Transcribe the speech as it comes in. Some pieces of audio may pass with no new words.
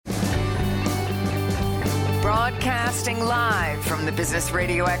Broadcasting live from the Business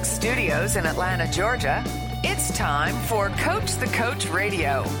Radio X studios in Atlanta, Georgia, it's time for Coach the Coach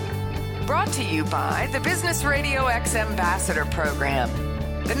Radio. Brought to you by the Business Radio X Ambassador Program,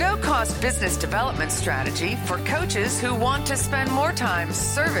 the no-cost business development strategy for coaches who want to spend more time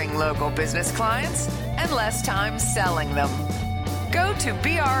serving local business clients and less time selling them. Go to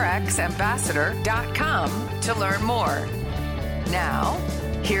brxambassador.com to learn more. Now,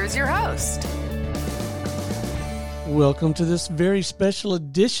 here's your host. Welcome to this very special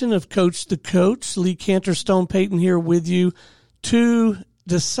edition of Coach the Coach. Lee Cantor, Stone Payton here with you. Two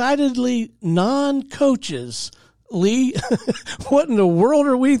decidedly non-coaches. Lee, what in the world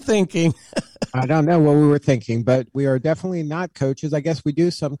are we thinking? I don't know what we were thinking, but we are definitely not coaches. I guess we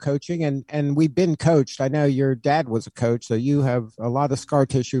do some coaching, and we've been coached. I know your dad was a coach, so you have a lot of scar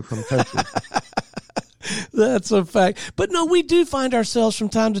tissue from coaching. That's a fact. But no, we do find ourselves from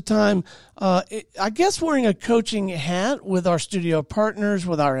time to time, I guess, wearing a coaching hat with our studio partners,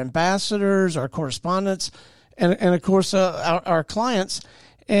 with our ambassadors, our correspondents, and of course, our clients.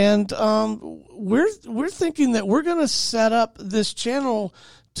 And we're thinking that we're going to set up this channel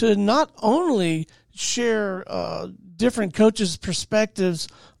to not only share different coaches' perspectives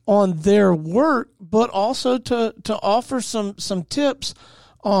on their work, but also to offer some tips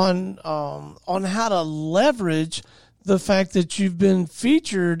on how to leverage the fact that you've been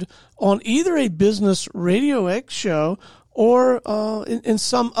featured on either a Business Radio X show or in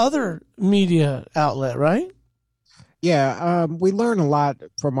some other media outlet, right? Yeah, we learn a lot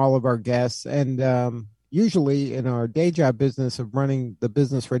from all of our guests, and usually in our day job business of running the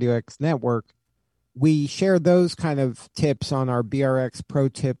Business Radio X network, we share those kind of tips on our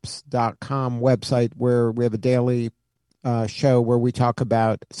brxprotips.com website, where we have a daily show where we talk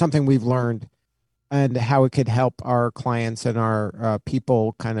about something we've learned and how it could help our clients and our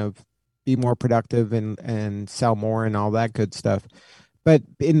people kind of be more productive and sell more and all that good stuff. But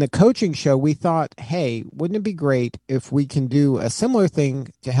in the coaching show, we thought, hey, wouldn't it be great if we can do a similar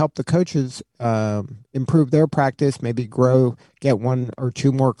thing to help the coaches improve their practice, maybe grow, get one or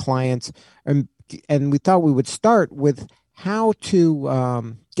two more clients. And we thought we would start with how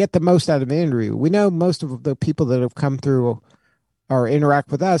to get the most out of an interview. We know most of the people that have come through or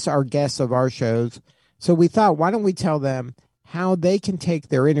interact with us are guests of our shows. So we thought, why don't we tell them how they can take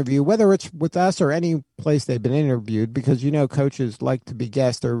their interview, whether it's with us or any place they've been interviewed, because, you know, coaches like to be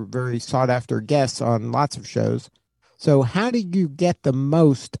guests. They're very sought after guests on lots of shows. So how do you get the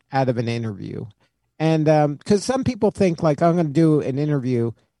most out of an interview? And because some people think like, I'm going to do an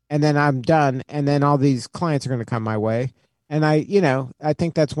interview and then I'm done, and then all these clients are going to come my way. And I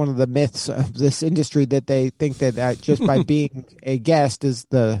think that's one of the myths of this industry, that they think that just by being a guest is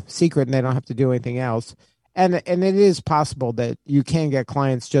the secret and they don't have to do anything else. And it is possible that you can get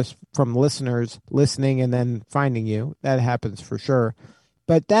clients just from listeners listening and then finding you. That happens for sure.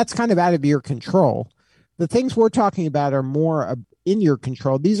 But that's kind of out of your control. The things we're talking about are more in your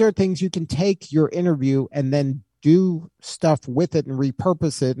control. These are things you can take your interview and then do stuff with it and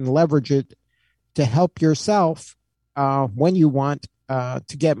repurpose it and leverage it to help yourself when you want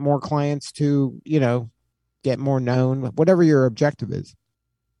to get more clients, to, get more known, whatever your objective is.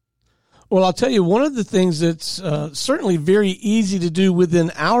 Well, I'll tell you, one of the things that's certainly very easy to do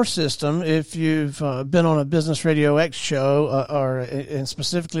within our system, if you've been on a Business Radio X show and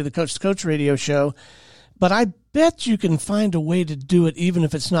specifically the Coach to Coach radio show, but I bet you can find a way to do it even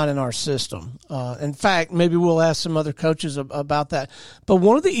if it's not in our system. In fact, maybe we'll ask some other coaches about that. But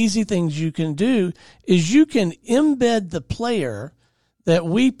one of the easy things you can do is you can embed the player that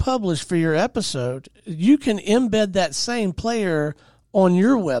we publish for your episode. You can embed that same player on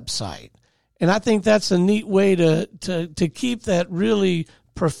your website. And I think that's a neat way to keep that really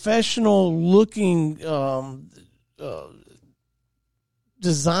professional looking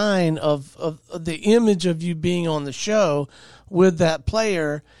design of the image of you being on the show with that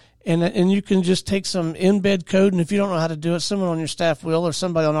player. And you can just take some embed code. And if you don't know how to do it, someone on your staff will, or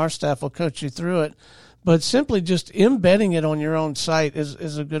somebody on our staff will coach you through it. But simply just embedding it on your own site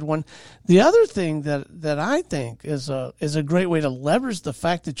is a good one. The other thing that I think is a great way to leverage the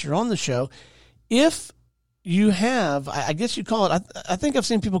fact that you're on the show, if you have, I guess you call it, I think I've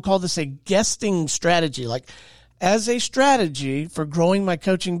seen people call this a guesting strategy. Like, as a strategy for growing my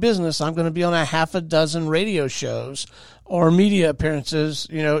coaching business, I'm going to be on a half a dozen radio shows or media appearances,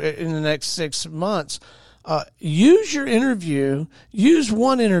 in the next 6 months. Use your interview, use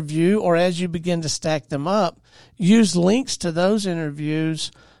one interview, or as you begin to stack them up, use links to those interviews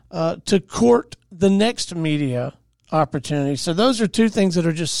to court the next media opportunity. So those are two things that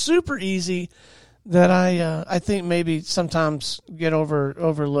are just super easy that I think maybe sometimes get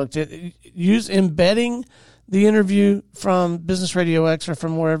overlooked. Use embedding the interview from Business Radio X or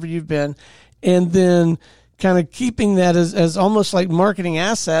from wherever you've been, and then kind of keeping that as almost like marketing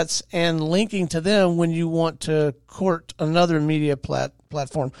assets and linking to them when you want to court another media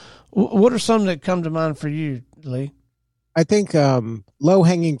platform. What are some that come to mind for you, Lee? I think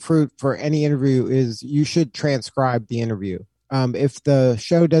low-hanging fruit for any interview is you should transcribe the interview. If the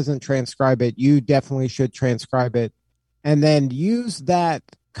show doesn't transcribe it, you definitely should transcribe it. And then use that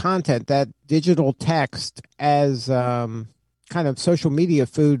content, that digital text, as kind of social media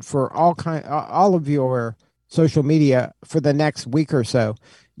food for all of your social media for the next week or so.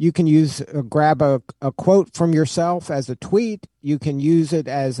 You can grab a quote from yourself as a tweet. You can use it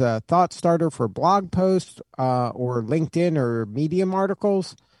as a thought starter for blog posts or LinkedIn or Medium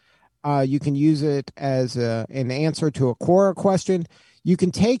articles. You can use it as an answer to a Quora question. You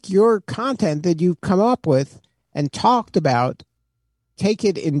can take your content that you've come up with and talked about, take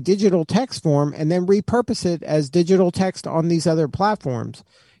it in digital text form, and then repurpose it as digital text on these other platforms.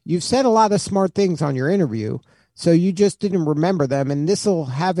 You've said a lot of smart things on your interview, so you just didn't remember them, and this will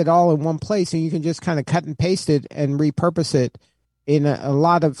have it all in one place, and you can just kind of cut and paste it and repurpose it in a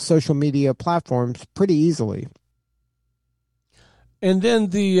lot of social media platforms pretty easily. And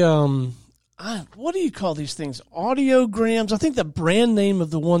then the, what do you call these things? Audiograms. I think the brand name of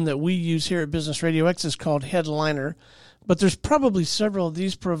the one that we use here at Business Radio X is called Headliner, but there's probably several of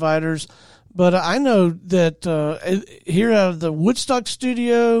these providers. But I know that here out of the Woodstock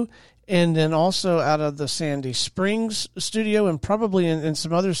studio and then also out of the Sandy Springs studio and probably in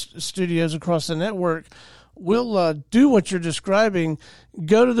some other studios across the network, we'll do what you're describing,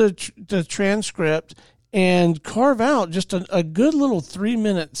 go to the transcript and carve out just a good little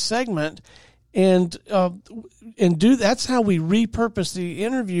 3-minute segment and do. That's how we repurpose the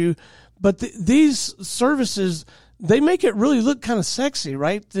interview. But these services, they make it really look kind of sexy,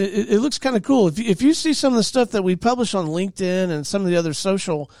 right? It looks kind of cool. If you see some of the stuff that we publish on LinkedIn and some of the other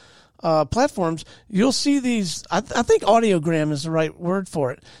social platforms, you'll see these. I think audiogram is the right word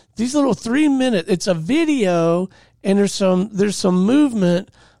for it. These little 3-minute. It's a video, and there's some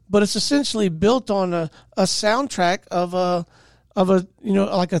movement, but it's essentially built on a soundtrack of a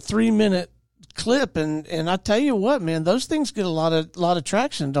like a 3-minute clip. And I tell you what, man, those things get a lot of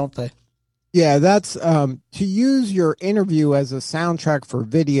traction, don't they? Yeah, that's to use your interview as a soundtrack for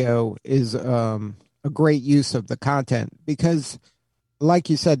video is a great use of the content because, like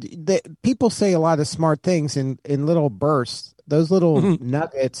you said, people say a lot of smart things in little bursts. Those little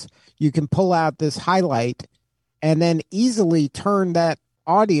nuggets, you can pull out this highlight and then easily turn that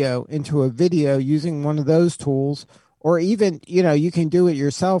audio into a video using one of those tools, or even, you can do it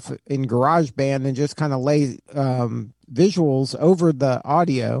yourself in GarageBand and just kind of lay visuals over the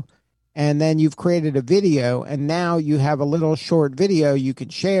audio. And then you've created a video, and now you have a little short video you can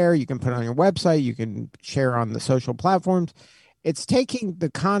share, you can put on your website, you can share on the social platforms. It's taking the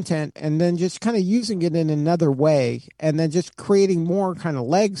content and then just kind of using it in another way and then just creating more kind of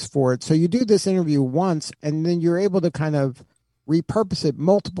legs for it. So you do this interview once, and then you're able to kind of repurpose it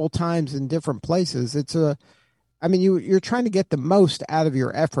multiple times in different places. You're trying to get the most out of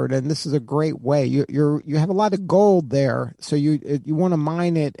your effort, and this is a great way. You have a lot of gold there, so you want to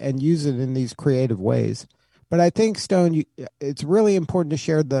mine it and use it in these creative ways. But I think, Stone, it's really important to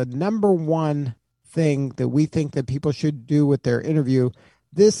share the number one thing that we think that people should do with their interview.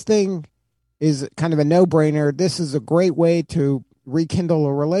 This thing is kind of a no-brainer. This is a great way to rekindle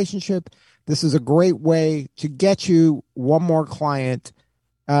a relationship. This is a great way to get you one more client.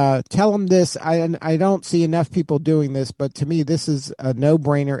 Tell them this. I don't see enough people doing this, but to me, this is a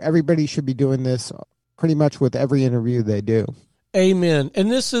no-brainer. Everybody should be doing this pretty much with every interview they do. Amen.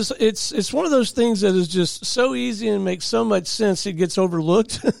 And this is, it's one of those things that is just so easy and makes so much sense it gets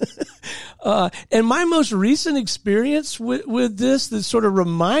overlooked. And my most recent experience with this that sort of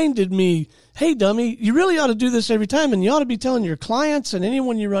reminded me, hey, dummy, you really ought to do this every time, and you ought to be telling your clients and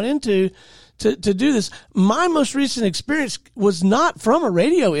anyone you run into to do this. My most recent experience was not from a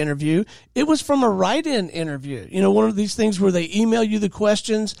radio interview. It was from a write-in interview. One of these things where they email you the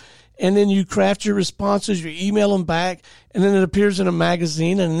questions and then you craft your responses, you email them back, and then it appears in a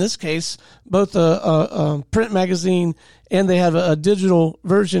magazine. And in this case, both a print magazine and they have a digital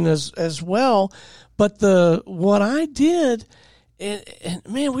version as well. But what I did, and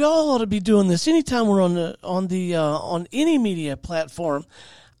man, we all ought to be doing this anytime we're on any media platform.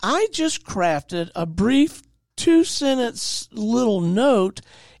 I just crafted a brief 2-sentence little note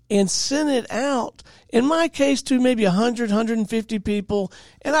and sent it out, in my case, to maybe 100, 150 people.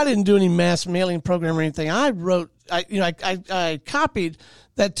 And I didn't do any mass mailing program or anything. I copied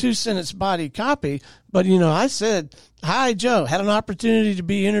that 2-sentence body copy. But, I said, "Hi, Joe, had an opportunity to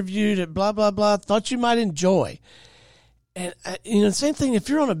be interviewed at blah, blah, blah. Thought you might enjoy." And, same thing, if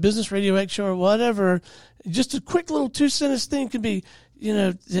you're on a Business Radio X show or whatever, just a quick little 2-sentence thing could be,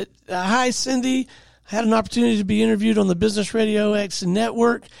 "Hi, Cindy, had an opportunity to be interviewed on the Business Radio X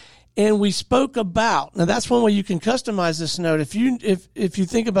network. And we spoke about," now that's one way you can customize this note. If you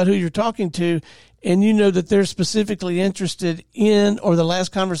think about who you're talking to and you know that they're specifically interested in, or the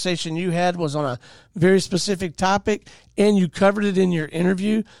last conversation you had was on a very specific topic and you covered it in your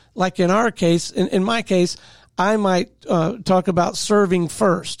interview, like in our case, in my case, I might talk about serving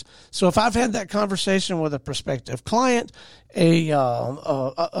first. So if I've had that conversation with a prospective client, a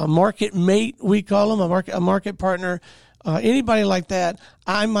market mate, we call them, a market partner, anybody like that,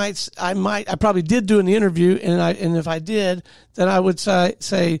 I probably did do an interview, and if I did, then I would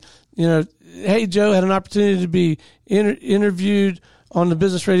say, "Hey, Joe, had an opportunity to be interviewed on the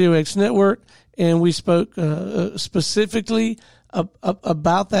Business Radio X network, and we spoke specifically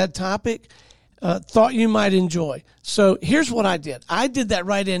about that topic. Thought you might enjoy." So here's what I did. I did that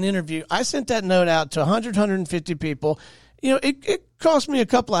write-in interview. I sent that note out to 100, 150 people. It cost me a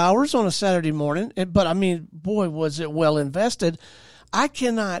couple of hours on a Saturday morning, but I mean, boy, was it well invested. I'm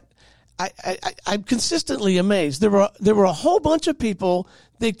consistently amazed. There were a whole bunch of people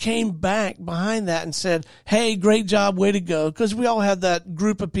that came back behind that and said, "Hey, great job, way to go." Because we all have that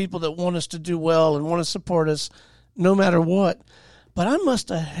group of people that want us to do well and want to support us no matter what. But I must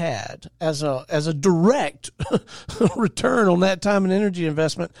have had, as a direct return on that time and energy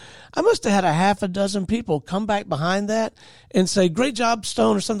investment, I must have had a half a dozen people come back behind that and say, "Great job,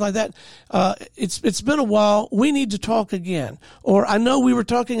 Stone," or something like that. It's been a while. We need to talk again. Or, "I know we were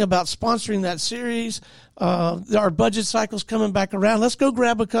talking about sponsoring that series. Our budget cycle's coming back around. Let's go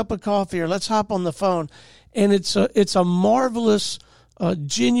grab a cup of coffee, or let's hop on the phone." And it's a marvelous,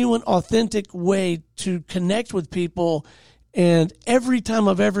 genuine, authentic way to connect with people. And every time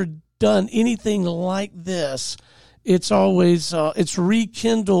I've ever done anything like this, it's always it's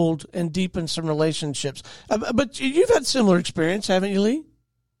rekindled and deepened some relationships. But you've had similar experience, haven't you, Lee?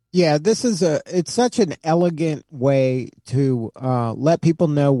 Yeah, it's such an elegant way to let people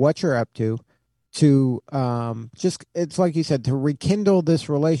know what you're up to it's like you said, to rekindle this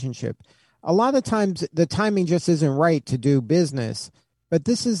relationship. A lot of times the timing just isn't right to do business. But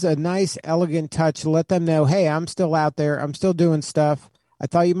this is a nice, elegant touch to let them know, "Hey, I'm still out there. I'm still doing stuff. I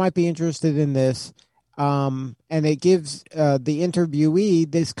thought you might be interested in this." And it gives the interviewee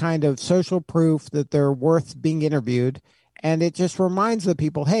this kind of social proof that they're worth being interviewed. And it just reminds the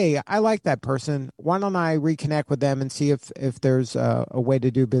people, "Hey, I like that person. Why don't I reconnect with them and see if there's a way to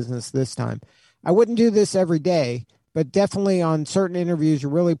do business this time?" I wouldn't do this every day, but definitely on certain interviews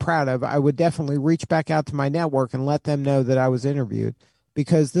you're really proud of, I would definitely reach back out to my network and let them know that I was interviewed.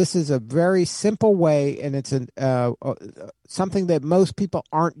 Because this is a very simple way, and it's something that most people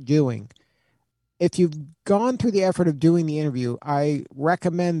aren't doing. If you've gone through the effort of doing the interview, I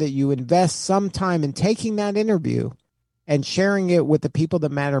recommend that you invest some time in taking that interview and sharing it with the people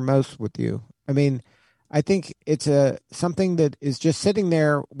that matter most with you. I mean, I think it's something that is just sitting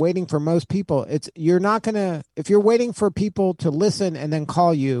there waiting for most people. If you're waiting for people to listen and then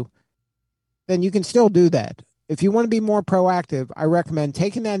call you, then you can still do that. If you want to be more proactive, I recommend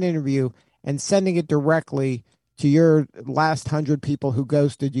taking that interview and sending it directly to your last 100 people who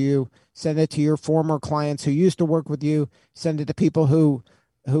ghosted you. Send it to your former clients who used to work with you. Send it to people who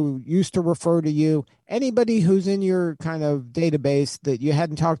used to refer to you. Anybody who's in your kind of database that you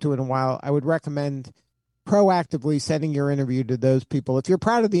hadn't talked to in a while, I would recommend proactively sending your interview to those people. If you're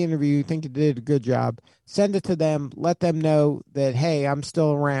proud of the interview, you think you did a good job, send it to them. Let them know that, "Hey, I'm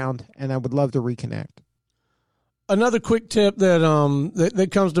still around and I would love to reconnect." Another quick tip that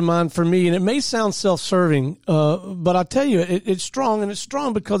comes to mind for me, and it may sound self-serving, but I'll tell you, it's strong, and it's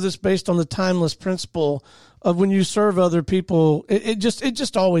strong because it's based on the timeless principle of when you serve other people, it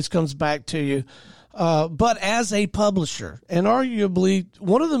just always comes back to you. But as a publisher, and arguably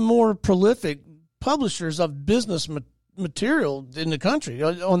one of the more prolific publishers of business material in the country,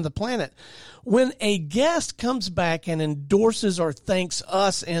 on the planet, when a guest comes back and endorses or thanks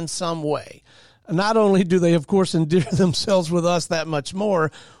us in some way, not only do they, of course, endear themselves with us that much more,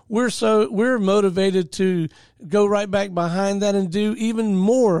 we're motivated to go right back behind that and do even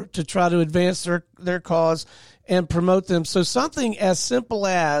more to try to advance their cause and promote them. So something as simple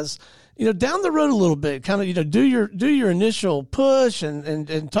as, down the road a little bit, kind of, do your initial push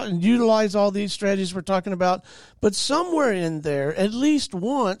and utilize all these strategies we're talking about, but somewhere in there, at least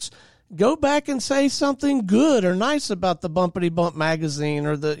once, go back and say something good or nice about the Bumpity Bump magazine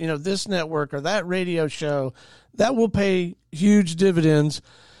or the, this network or that radio show. That will pay huge dividends.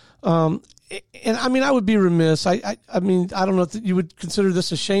 And I mean, I would be remiss. I mean, I don't know if you would consider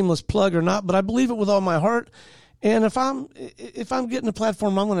this a shameless plug or not, but I believe it with all my heart. And if I'm getting a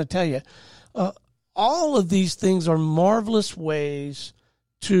platform, I'm going to tell you, all of these things are marvelous ways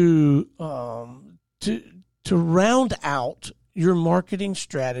to round out your marketing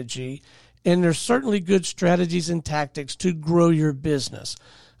strategy. And there's certainly good strategies and tactics to grow your business.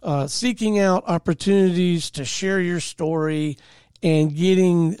 Seeking out opportunities to share your story and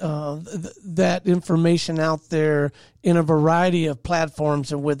getting that information out there in a variety of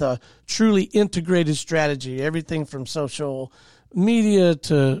platforms and with a truly integrated strategy, everything from social media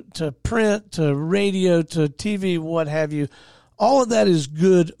to print to radio to TV, what have you. All of that is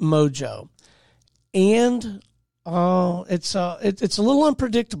good mojo. And it's a little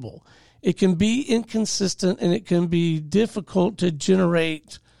unpredictable. It can be inconsistent and it can be difficult to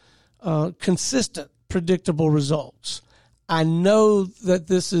generate consistent, predictable results. I know that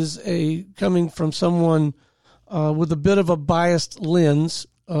this is coming from someone with a bit of a biased lens.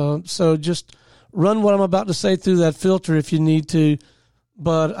 So just run what I'm about to say through that filter if you need to.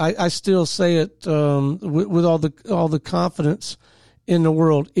 But I still say it with all the confidence in the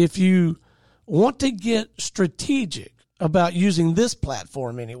world. If you want to get strategic about using this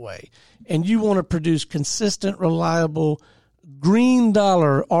platform anyway, and you want to produce consistent, reliable, green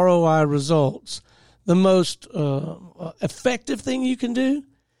dollar ROI results, the most effective thing you can do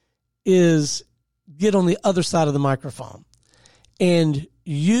is get on the other side of the microphone and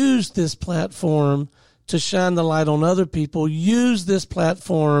use this platform to shine the light on other people. Use this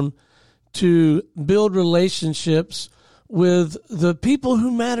platform to build relationships with the people who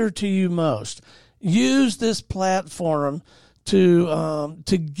matter to you most. Use this platform to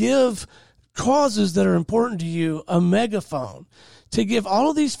give causes that are important to you a megaphone, to give all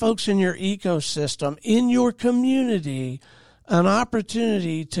of these folks in your ecosystem, in your community, an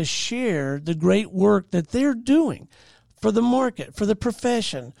opportunity to share the great work that they're doing for the market, for the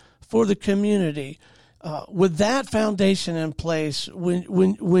profession, for the community. With that foundation in place,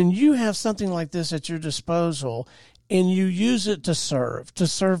 when you have something like this at your disposal and you use it to serve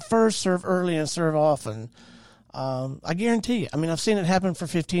first, serve early, and serve often, I guarantee you, I mean, I've seen it happen for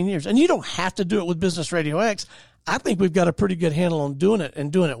 15 years. And you don't have to do it with Business Radio X. I think we've got a pretty good handle on doing it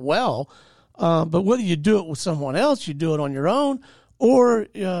and doing it well. But whether you do it with someone else, you do it on your own, or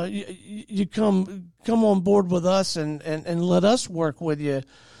you come on board with us and let us work with you.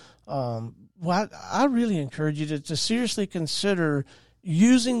 Well, I really encourage you to seriously consider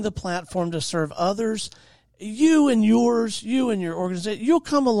using the platform to serve others. You and your organization, you'll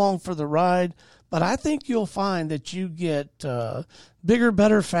come along for the ride, but I think you'll find that you get bigger,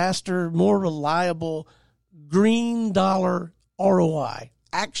 better, faster, more reliable, green dollar ROI,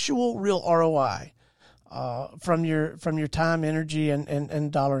 actual real ROI from your time, energy,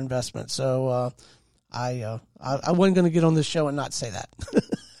 and dollar investment. So I wasn't going to get on this show and not say that.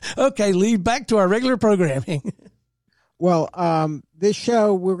 Okay, Lee, back to our regular programming. Well, this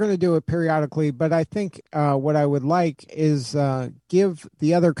show, we're going to do it periodically, but I think what I would like is give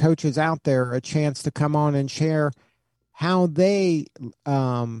the other coaches out there a chance to come on and share how they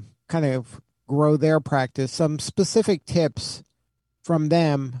kind of grow their practice, some specific tips from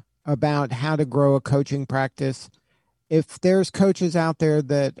them about how to grow a coaching practice. If there's coaches out there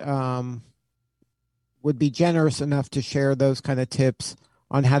that would be generous enough to share those kind of tips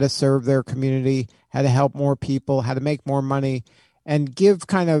on how to serve their community, how to help more people, how to make more money, and give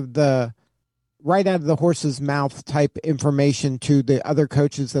kind of the right out of the horse's mouth type information to the other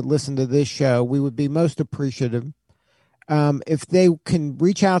coaches that listen to this show, we would be most appreciative. If they can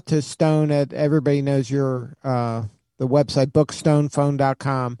reach out to Stone at, everybody knows your the website,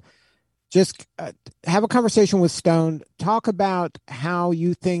 bookstonephone.com. Just have a conversation with Stone. Talk about how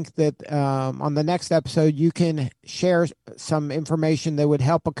you think that on the next episode you can share some information that would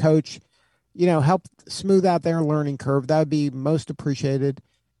help a coach, help smooth out their learning curve. That would be most appreciated.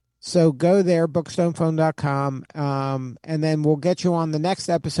 So go there, bookstonephone.com, and then we'll get you on the next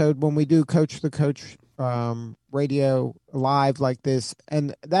episode when we do Coach the Coach radio live like this.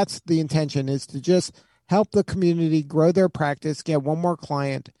 And that's the intention, is to just help the community grow their practice, get one more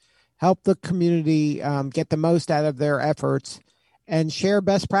client, help the community get the most out of their efforts, and share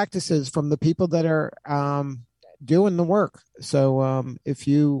best practices from the people that are doing the work. So if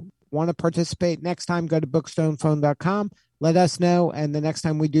you want to participate next time, go to bookstonephone.com. Let us know, and the next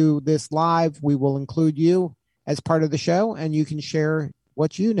time we do this live, we will include you as part of the show, and you can share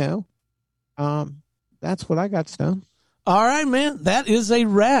what you know. That's what I got, Stone. All right, man. That is a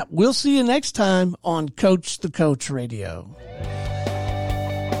wrap. We'll see you next time on Coach the Coach Radio.